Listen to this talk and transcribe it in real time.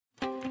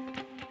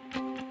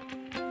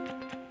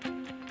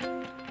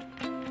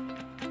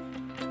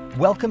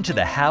Welcome to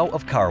the How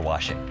of Car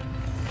Washing,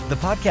 the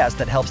podcast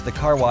that helps the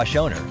car wash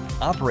owner,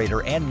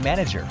 operator, and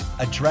manager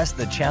address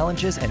the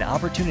challenges and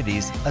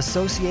opportunities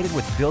associated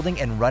with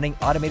building and running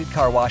automated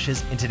car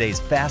washes in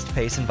today's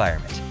fast-paced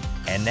environment.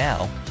 And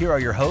now, here are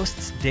your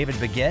hosts, David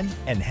Begin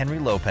and Henry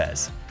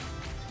Lopez.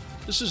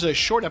 This is a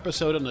short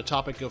episode on the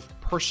topic of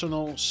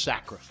personal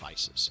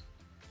sacrifices.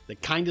 The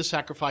kind of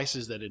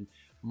sacrifices that, in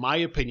my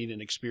opinion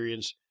and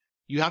experience,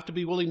 you have to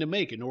be willing to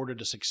make in order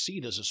to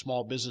succeed as a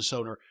small business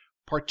owner,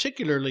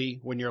 particularly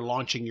when you're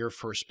launching your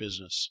first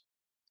business.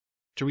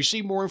 To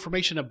receive more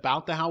information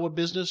about the How of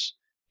Business,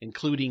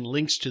 including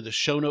links to the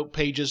show note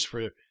pages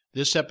for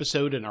this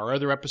episode and our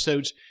other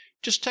episodes,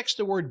 just text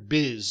the word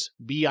BIZ,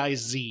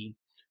 B-I-Z,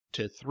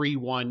 to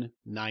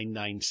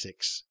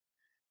 31996.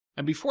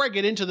 And before I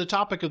get into the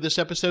topic of this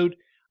episode,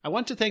 I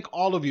want to thank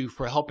all of you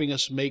for helping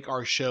us make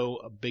our show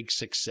a big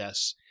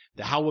success.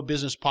 The How of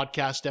Business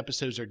podcast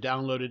episodes are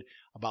downloaded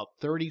about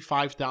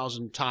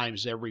 35,000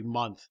 times every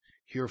month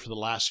here for the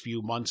last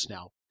few months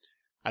now.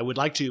 I would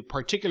like to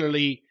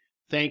particularly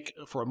thank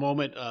for a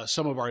moment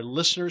some of our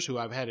listeners who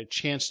I've had a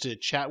chance to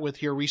chat with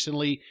here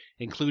recently,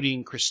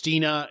 including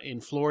Christina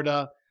in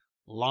Florida,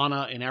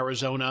 Lana in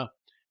Arizona,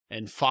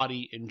 and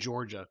Fadi in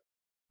Georgia.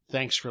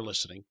 Thanks for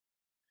listening.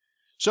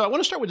 So I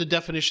want to start with the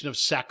definition of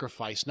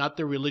sacrifice, not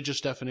the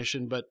religious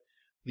definition, but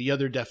the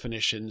other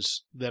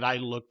definitions that I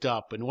looked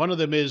up. And one of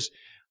them is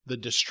the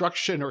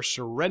destruction or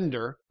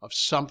surrender of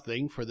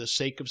something for the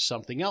sake of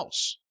something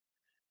else.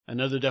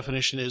 Another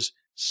definition is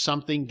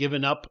something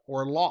given up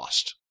or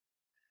lost.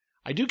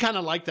 I do kind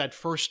of like that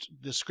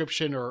first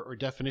description or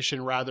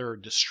definition, rather,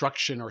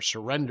 destruction or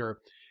surrender,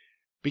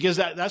 because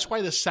that's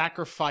why the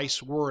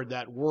sacrifice word,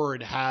 that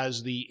word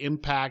has the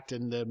impact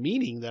and the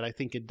meaning that I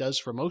think it does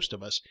for most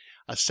of us.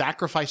 A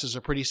sacrifice is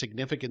a pretty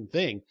significant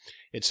thing.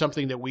 It's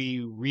something that we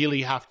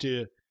really have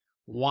to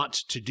want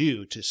to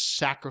do, to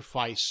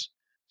sacrifice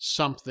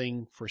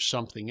something for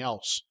something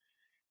else.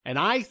 And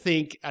I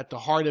think at the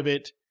heart of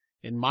it,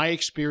 in my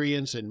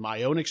experience, in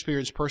my own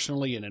experience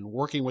personally, and in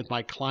working with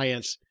my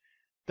clients,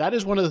 that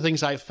is one of the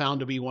things I've found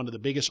to be one of the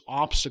biggest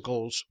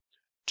obstacles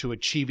to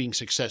achieving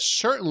success.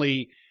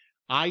 Certainly,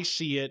 I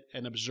see it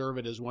and observe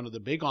it as one of the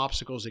big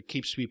obstacles that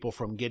keeps people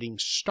from getting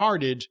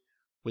started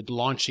with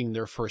launching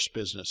their first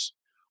business.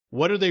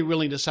 What are they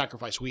willing to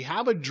sacrifice? We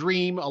have a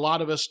dream, a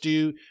lot of us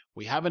do.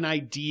 We have an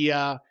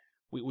idea.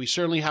 We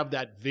certainly have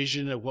that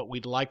vision of what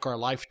we'd like our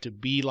life to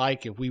be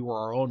like if we were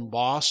our own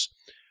boss.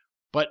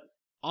 But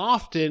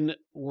often,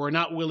 we're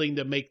not willing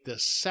to make the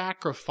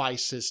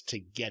sacrifices to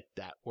get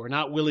that. We're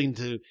not willing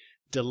to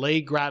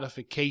delay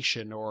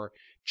gratification or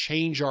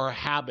change our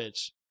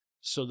habits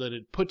so that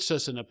it puts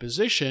us in a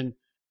position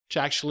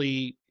to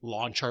actually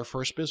launch our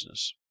first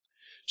business.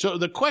 So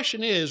the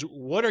question is,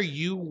 what are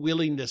you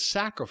willing to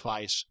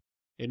sacrifice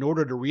in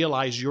order to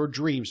realize your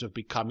dreams of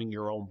becoming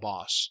your own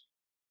boss?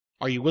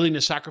 Are you willing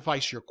to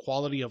sacrifice your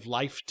quality of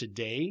life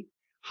today,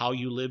 how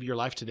you live your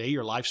life today,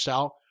 your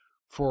lifestyle,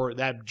 for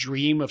that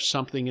dream of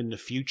something in the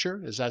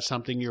future? Is that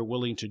something you're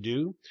willing to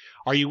do?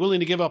 Are you willing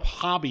to give up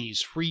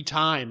hobbies, free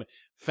time,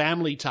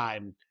 family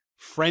time,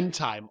 friend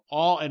time,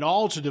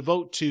 all to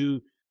devote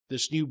to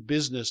this new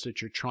business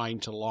that you're trying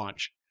to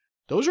launch?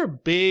 Those are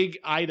big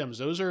items.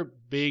 Those are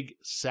big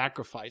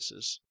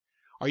sacrifices.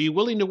 Are you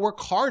willing to work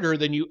harder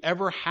than you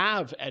ever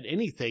have at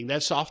anything?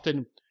 That's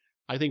often,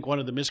 I think, one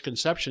of the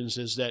misconceptions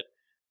is that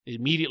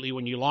immediately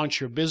when you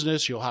launch your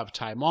business, you'll have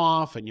time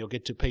off and you'll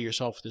get to pay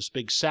yourself this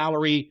big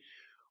salary.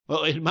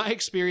 Well, in my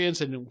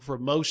experience, and for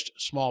most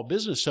small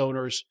business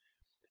owners,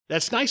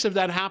 that's nice if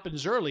that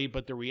happens early,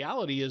 but the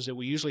reality is that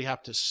we usually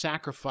have to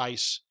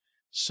sacrifice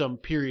some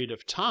period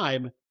of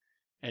time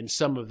and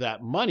some of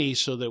that money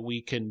so that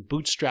we can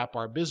bootstrap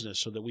our business,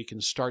 so that we can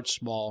start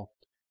small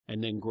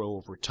and then grow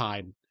over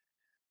time.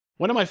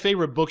 One of my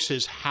favorite books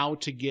is How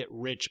to Get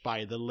Rich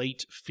by the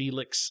late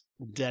Felix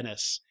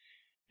Dennis.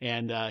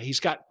 And he's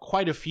got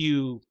quite a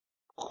few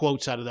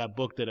quotes out of that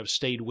book that have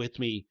stayed with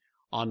me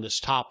on this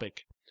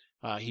topic.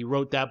 He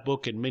wrote that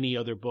book and many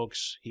other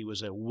books. He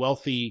was a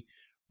wealthy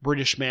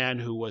British man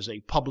who was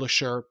a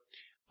publisher,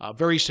 a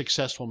very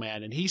successful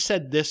man. And he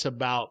said this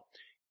about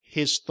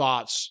his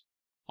thoughts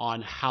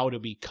on how to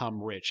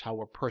become rich, how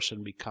a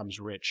person becomes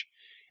rich.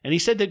 And he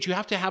said that you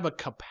have to have a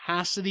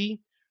capacity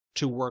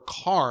to work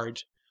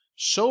hard,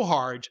 so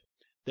hard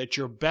that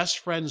your best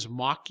friends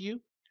mock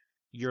you,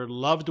 your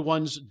loved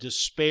ones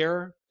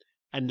despair,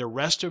 and the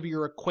rest of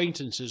your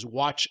acquaintances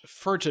watch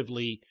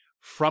furtively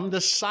from the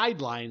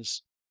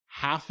sidelines,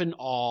 half in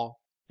awe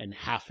and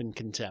half in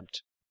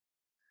contempt.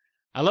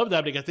 I love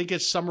that because I think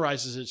it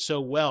summarizes it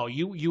so well.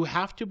 You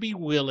have to be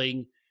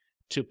willing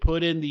to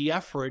put in the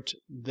effort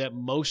that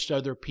most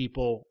other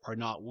people are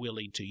not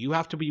willing to. You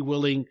have to be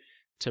willing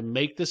to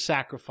make the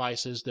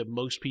sacrifices that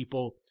most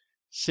people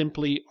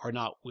simply are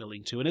not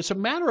willing to. And it's a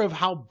matter of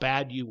how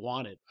bad you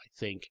want it, I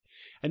think.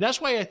 And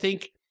that's why I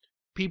think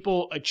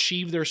people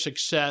achieve their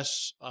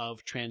success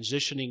of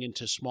transitioning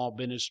into small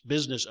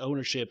business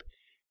ownership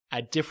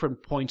at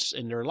different points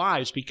in their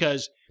lives,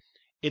 because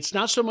It's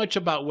not so much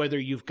about whether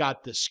you've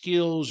got the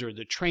skills or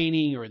the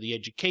training or the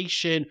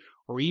education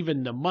or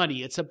even the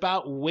money. It's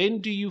about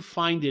when do you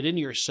find it in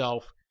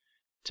yourself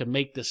to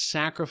make the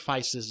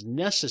sacrifices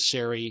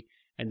necessary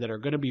and that are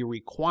going to be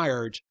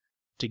required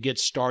to get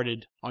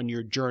started on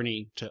your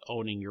journey to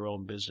owning your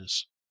own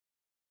business.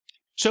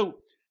 So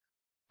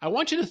I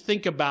want you to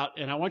think about,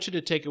 and I want you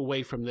to take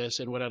away from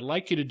this, and what I'd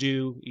like you to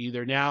do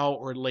either now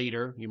or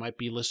later, you might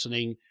be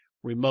listening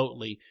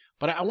remotely,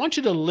 but I want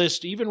you to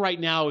list, even right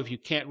now, if you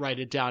can't write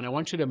it down, I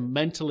want you to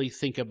mentally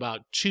think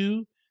about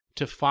 2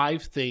 to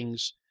 5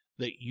 things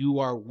that you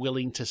are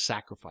willing to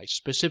sacrifice,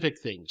 specific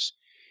things,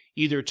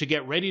 either to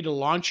get ready to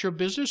launch your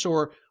business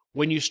or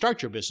when you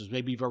start your business.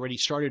 Maybe you've already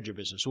started your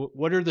business.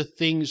 What are the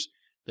things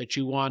that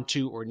you want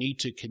to or need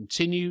to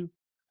continue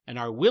and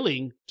are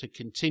willing to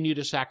continue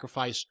to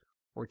sacrifice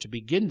or to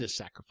begin to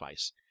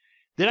sacrifice?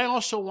 Then I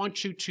also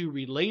want you to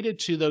relate it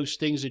to those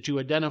things that you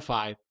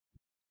identify.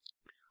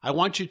 I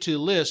want you to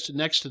list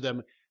next to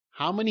them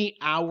how many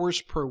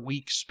hours per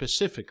week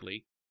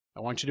specifically. I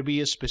want you to be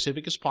as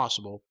specific as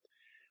possible.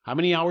 How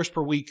many hours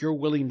per week you're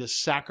willing to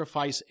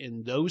sacrifice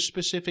in those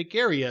specific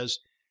areas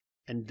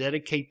and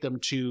dedicate them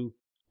to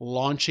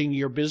launching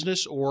your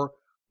business or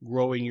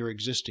growing your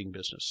existing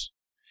business.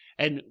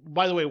 And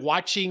by the way,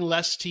 watching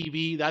less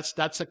TV,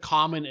 that's a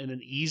common and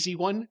an easy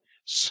one.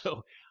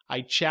 So I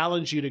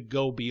challenge you to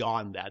go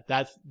beyond that.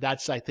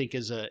 That's I think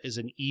is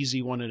an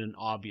easy one and an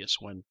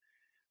obvious one.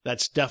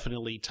 That's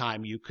definitely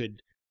time you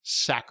could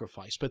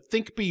sacrifice. But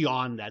think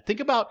beyond that. Think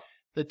about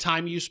the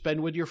time you spend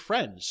with your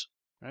friends,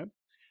 right?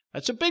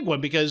 That's a big one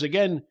because,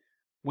 again,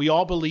 we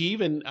all believe,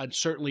 and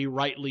certainly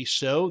rightly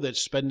so, that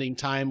spending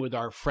time with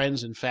our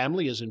friends and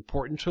family is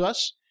important to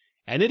us.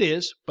 And it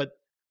is, but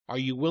are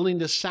you willing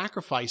to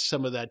sacrifice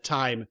some of that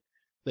time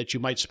that you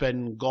might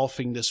spend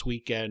golfing this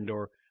weekend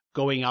or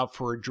going out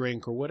for a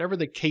drink or whatever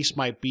the case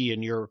might be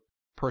in your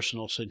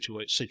personal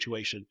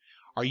situation?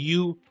 Are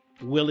you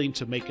willing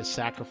to make a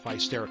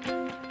sacrifice there?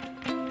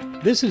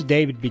 This is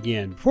David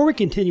Begin. Before we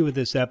continue with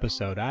this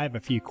episode, I have a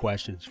few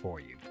questions for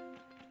you.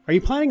 Are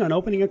you planning on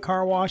opening a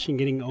car wash and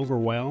getting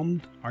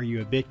overwhelmed? Are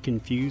you a bit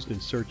confused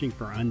and searching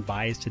for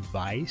unbiased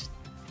advice?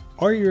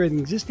 Or you're an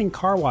existing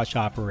car wash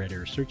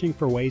operator searching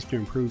for ways to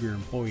improve your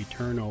employee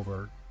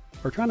turnover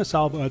or trying to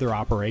solve other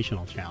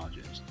operational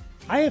challenges?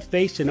 I have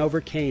faced and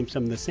overcame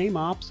some of the same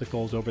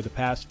obstacles over the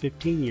past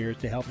 15 years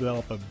to help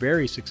develop a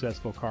very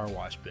successful car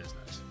wash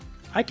business.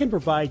 I can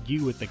provide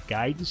you with the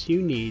guidance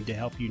you need to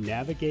help you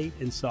navigate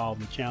and solve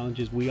the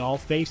challenges we all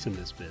face in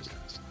this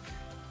business.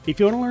 If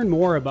you want to learn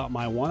more about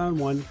my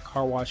one-on-one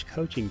car wash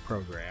coaching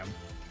program,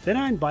 then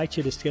I invite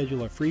you to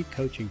schedule a free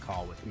coaching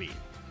call with me.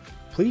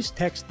 Please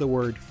text the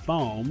word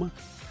FOAM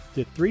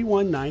to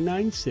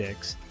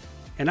 31996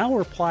 and I'll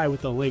reply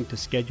with a link to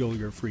schedule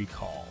your free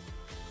call.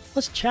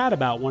 Let's chat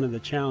about one of the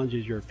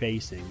challenges you're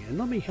facing and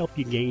let me help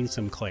you gain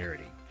some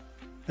clarity.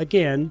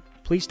 Again,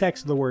 please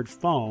text the word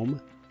FOAM,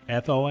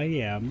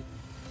 F-O-A-M,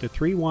 to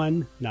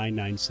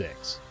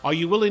 31996. Are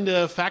you willing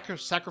to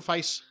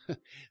sacrifice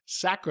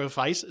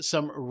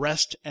some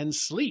rest and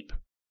sleep?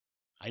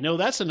 I know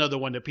that's another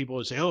one that people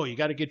would say, oh, you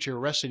got to get your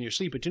rest and your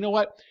sleep. But you know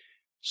what?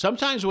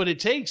 Sometimes what it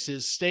takes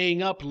is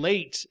staying up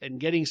late and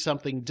getting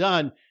something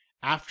done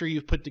after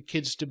you've put the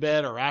kids to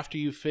bed or after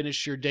you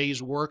finish your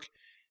day's work.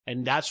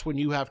 And that's when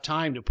you have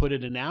time to put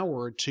in an hour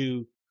or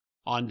two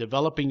on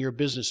developing your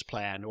business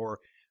plan or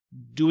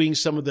doing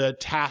some of the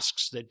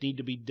tasks that need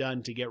to be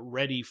done to get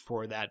ready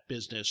for that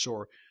business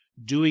or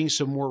doing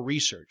some more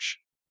research.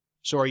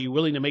 So are you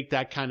willing to make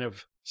that kind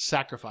of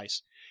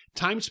sacrifice?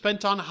 Time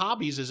spent on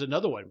hobbies is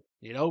another one.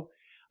 You know,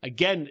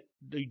 again,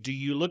 do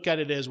you look at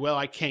it as, well,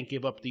 I can't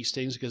give up these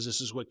things because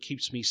this is what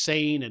keeps me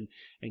sane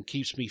and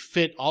keeps me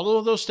fit? All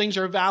of those things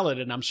are valid,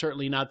 and I'm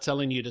certainly not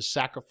telling you to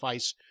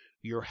sacrifice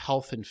your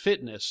health and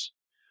fitness.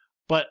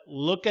 But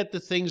look at the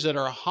things that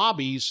are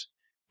hobbies,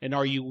 and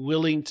are you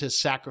willing to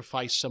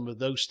sacrifice some of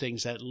those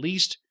things, at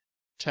least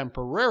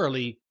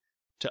temporarily,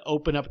 to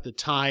open up the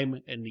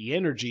time and the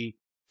energy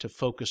to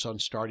focus on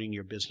starting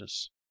your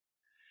business?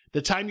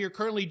 The time you're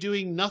currently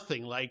doing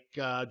nothing, like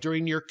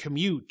during your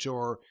commute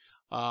or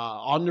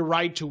on the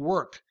ride to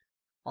work,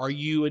 are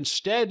you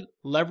instead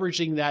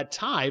leveraging that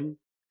time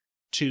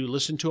to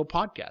listen to a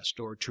podcast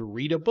or to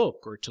read a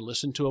book or to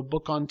listen to a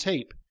book on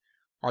tape?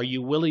 Are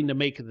you willing to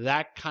make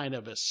that kind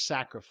of a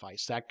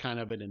sacrifice, that kind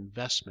of an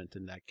investment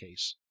in that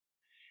case?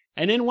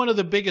 And then one of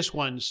the biggest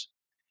ones,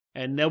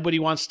 and nobody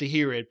wants to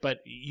hear it, but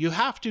you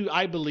have to,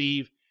 I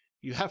believe,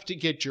 you have to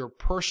get your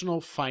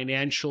personal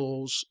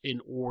financials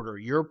in order.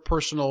 Your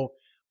personal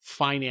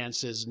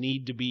finances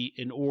need to be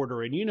in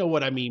order. And you know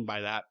what I mean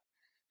by that.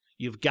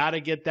 You've got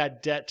to get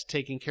that debt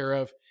taken care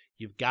of.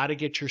 You've got to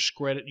get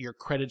your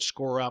credit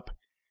score up.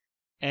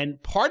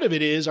 And part of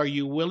it is, are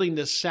you willing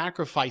to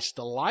sacrifice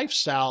the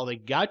lifestyle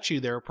that got you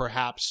there,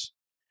 perhaps,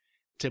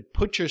 to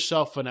put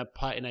yourself in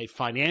a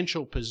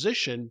financial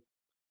position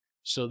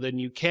so then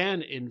you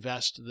can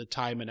invest the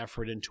time and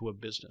effort into a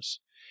business?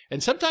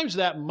 And sometimes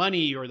that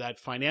money or that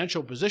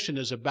financial position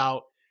is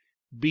about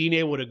being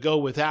able to go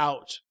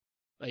without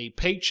a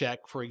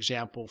paycheck, for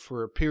example,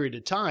 for a period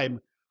of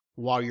time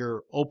while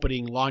you're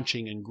opening,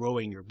 launching, and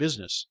growing your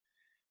business.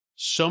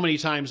 So many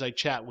times I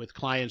chat with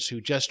clients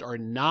who just are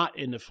not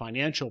in the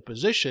financial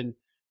position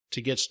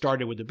to get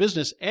started with the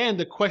business. And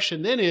the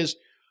question then is,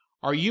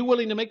 are you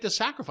willing to make the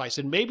sacrifice?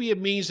 And maybe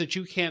it means that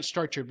you can't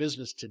start your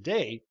business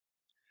today,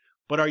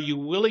 but are you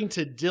willing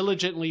to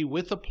diligently,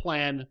 with a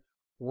plan,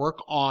 work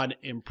on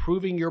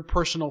improving your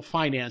personal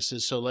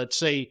finances? So let's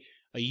say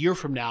a year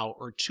from now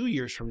or 2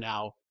 years from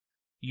now,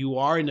 you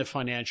are in a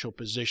financial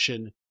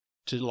position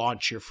to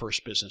launch your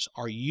first business.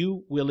 Are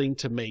you willing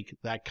to make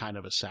that kind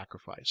of a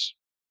sacrifice?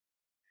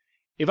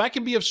 If I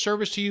can be of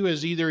service to you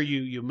as either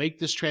you make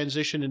this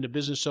transition into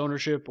business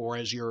ownership, or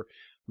as you're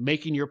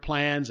making your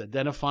plans,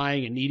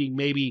 identifying and needing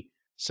maybe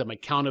some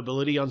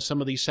accountability on some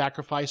of these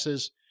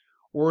sacrifices,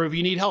 or if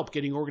you need help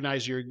getting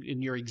organized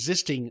in your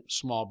existing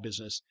small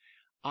business,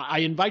 I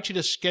invite you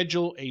to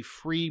schedule a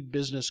free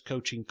business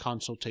coaching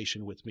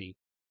consultation with me.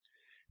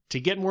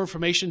 To get more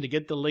information, to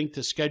get the link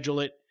to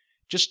schedule it,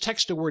 just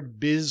text the word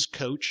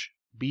BizCoach,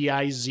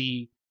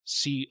 BizCoach,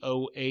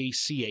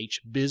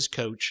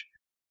 BizCoach,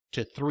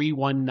 to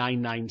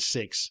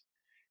 31996,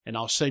 and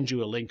I'll send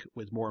you a link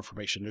with more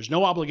information. There's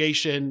no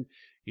obligation.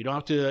 You don't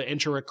have to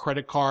enter a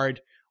credit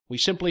card. We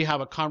simply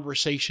have a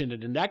conversation,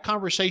 and in that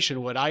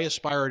conversation, what I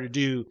aspire to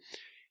do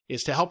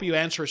is to help you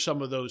answer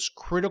some of those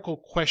critical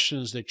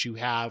questions that you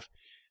have.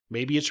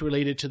 Maybe it's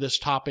related to this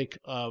topic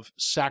of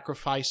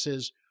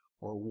sacrifices,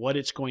 or what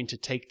it's going to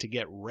take to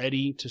get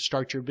ready to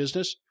start your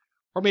business,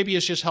 or maybe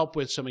it's just help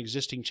with some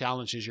existing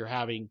challenges you're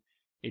having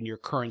in your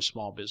current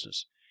small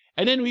business.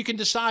 And then we can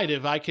decide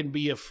if I can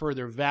be of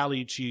further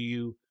value to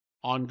you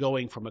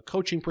ongoing from a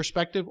coaching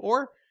perspective,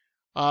 or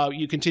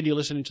you continue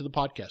listening to the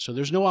podcast. So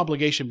there's no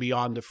obligation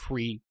beyond the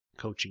free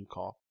coaching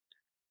call.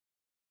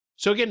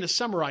 So again, to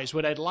summarize,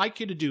 what I'd like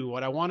you to do,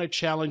 what I want to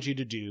challenge you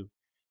to do,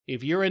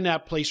 if you're in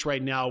that place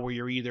right now where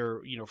you're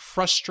either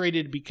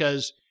frustrated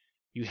because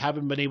you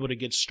haven't been able to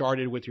get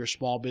started with your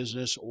small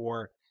business,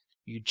 or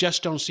you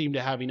just don't seem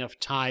to have enough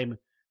time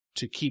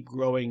to keep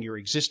growing your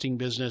existing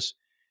business,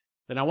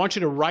 then I want you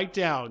to write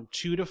down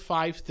 2 to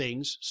 5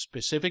 things,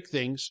 specific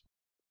things,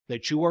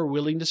 that you are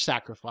willing to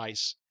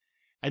sacrifice,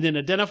 and then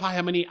identify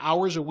how many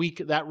hours a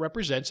week that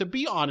represents, and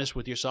be honest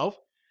with yourself.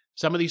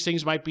 Some of these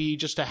things might be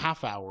just a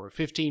half hour,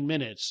 15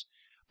 minutes,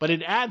 but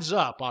it adds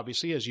up,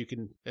 obviously, as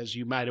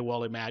you might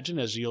well imagine,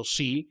 as you'll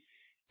see.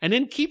 And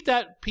then keep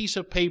that piece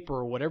of paper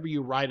or whatever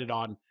you write it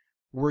on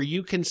where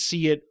you can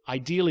see it,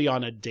 ideally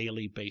on a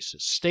daily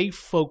basis. Stay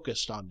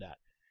focused on that.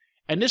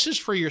 And this is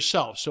for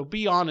yourself, so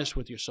be honest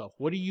with yourself.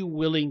 What are you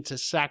willing to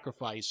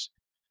sacrifice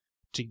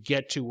to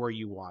get to where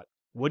you want?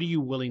 What are you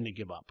willing to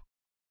give up?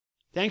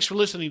 Thanks for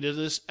listening to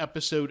this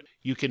episode.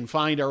 You can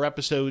find our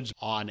episodes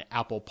on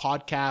Apple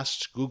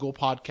Podcasts, Google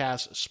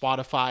Podcasts,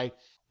 Spotify,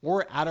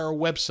 or at our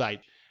website.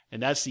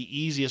 And that's the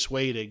easiest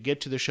way to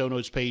get to the show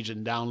notes page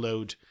and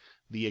download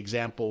the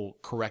example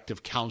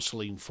corrective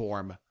counseling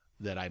form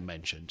that I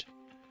mentioned.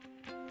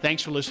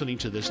 Thanks for listening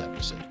to this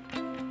episode.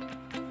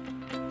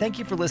 Thank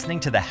you for listening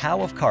to The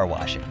How of Car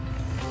Washing.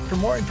 For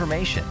more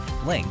information,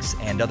 links,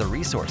 and other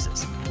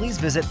resources, please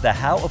visit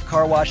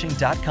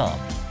thehowofcarwashing.com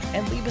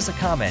and leave us a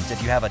comment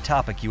if you have a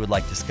topic you would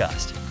like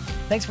discussed.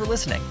 Thanks for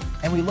listening,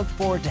 and we look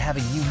forward to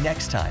having you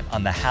next time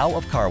on The How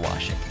of Car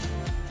Washing.